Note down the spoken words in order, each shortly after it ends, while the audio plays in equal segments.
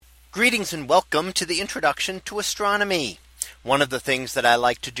Greetings and welcome to the introduction to astronomy. One of the things that I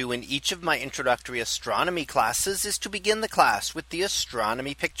like to do in each of my introductory astronomy classes is to begin the class with the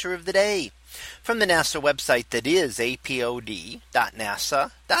astronomy picture of the day from the NASA website, that is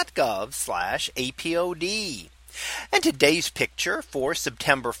apod.nasa.gov/apod. And today's picture for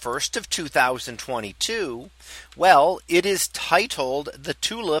September 1st of 2022. Well, it is titled the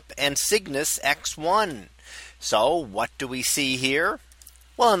Tulip and Cygnus X-1. So what do we see here?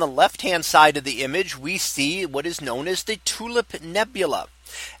 Well, on the left hand side of the image, we see what is known as the Tulip Nebula.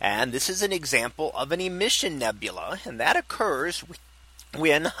 And this is an example of an emission nebula, and that occurs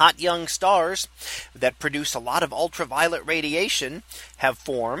when hot young stars that produce a lot of ultraviolet radiation have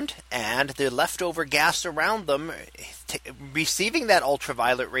formed, and the leftover gas around them receiving that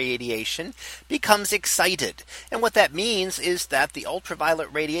ultraviolet radiation becomes excited. And what that means is that the ultraviolet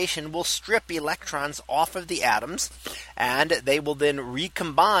radiation will strip electrons off of the atoms, and they will then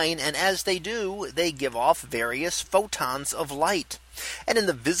recombine, and as they do, they give off various photons of light. And in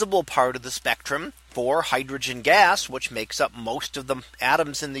the visible part of the spectrum for hydrogen gas, which makes up most of the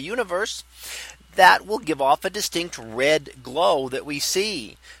atoms in the universe, that will give off a distinct red glow that we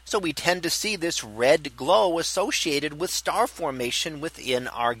see. So we tend to see this red glow associated with star formation within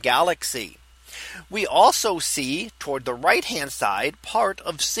our galaxy. We also see toward the right hand side part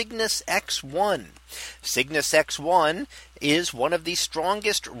of Cygnus X-1. Cygnus X-1 is one of the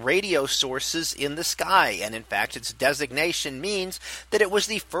strongest radio sources in the sky. And in fact, its designation means that it was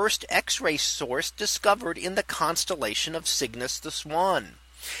the first X-ray source discovered in the constellation of Cygnus the Swan.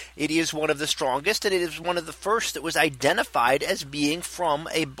 It is one of the strongest, and it is one of the first that was identified as being from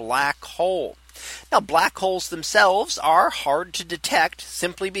a black hole. Now, black holes themselves are hard to detect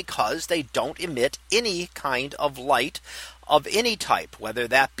simply because they don't emit any kind of light of any type, whether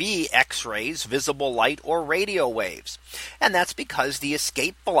that be X-rays, visible light, or radio waves. And that's because the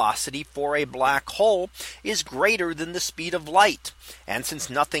escape velocity for a black hole is greater than the speed of light. And since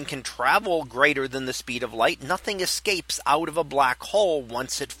nothing can travel greater than the speed of light, nothing escapes out of a black hole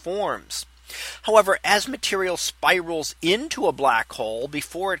once it forms. However, as material spirals into a black hole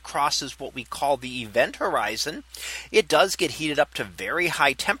before it crosses what we call the event horizon, it does get heated up to very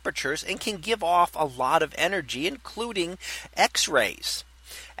high temperatures and can give off a lot of energy, including X-rays.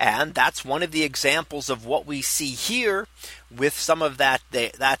 And that's one of the examples of what we see here with some of that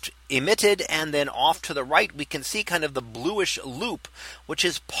emitted, and then off to the right we can see kind of the bluish loop, which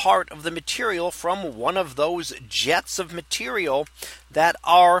is part of the material from one of those jets of material that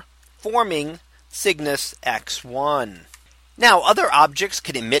are forming Cygnus X-1. Now, other objects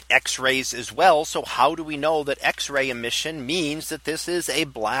can emit X-rays as well. So how do we know that X-ray emission means that this is a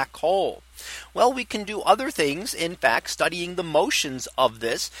black hole? Well, we can do other things, in fact, studying the motions of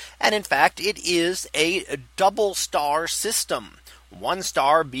this. And in fact, it is a double star system. One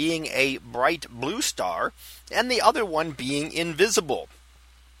star being a bright blue star, and the other one being invisible.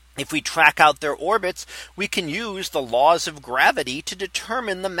 If we track out their orbits, we can use the laws of gravity to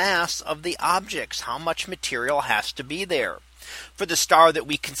determine the mass of the objects, how much material has to be there. For the star that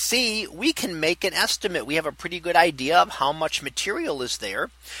we can see, we can make an estimate. We have a pretty good idea of how much material is there.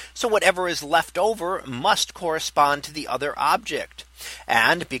 So whatever is left over must correspond to the other object.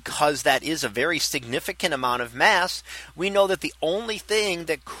 And because that is a very significant amount of mass, we know that the only thing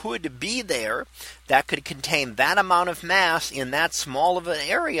that could be there that could contain that amount of mass in that small of an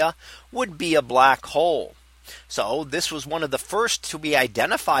area would be a black hole. So this was one of the first to be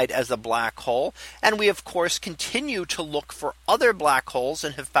identified as a black hole. And we, of course, continue to look for other black holes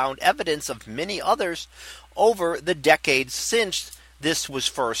and have found evidence of many others over the decades since this was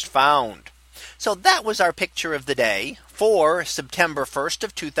first found. So that was our picture of the day for September 1st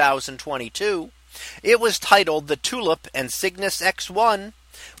of 2022. It was titled the Tulip and Cygnus X-1.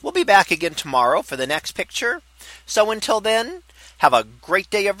 We'll be back again tomorrow for the next picture. So until then, have a great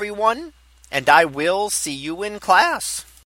day, everyone. And I will see you in class.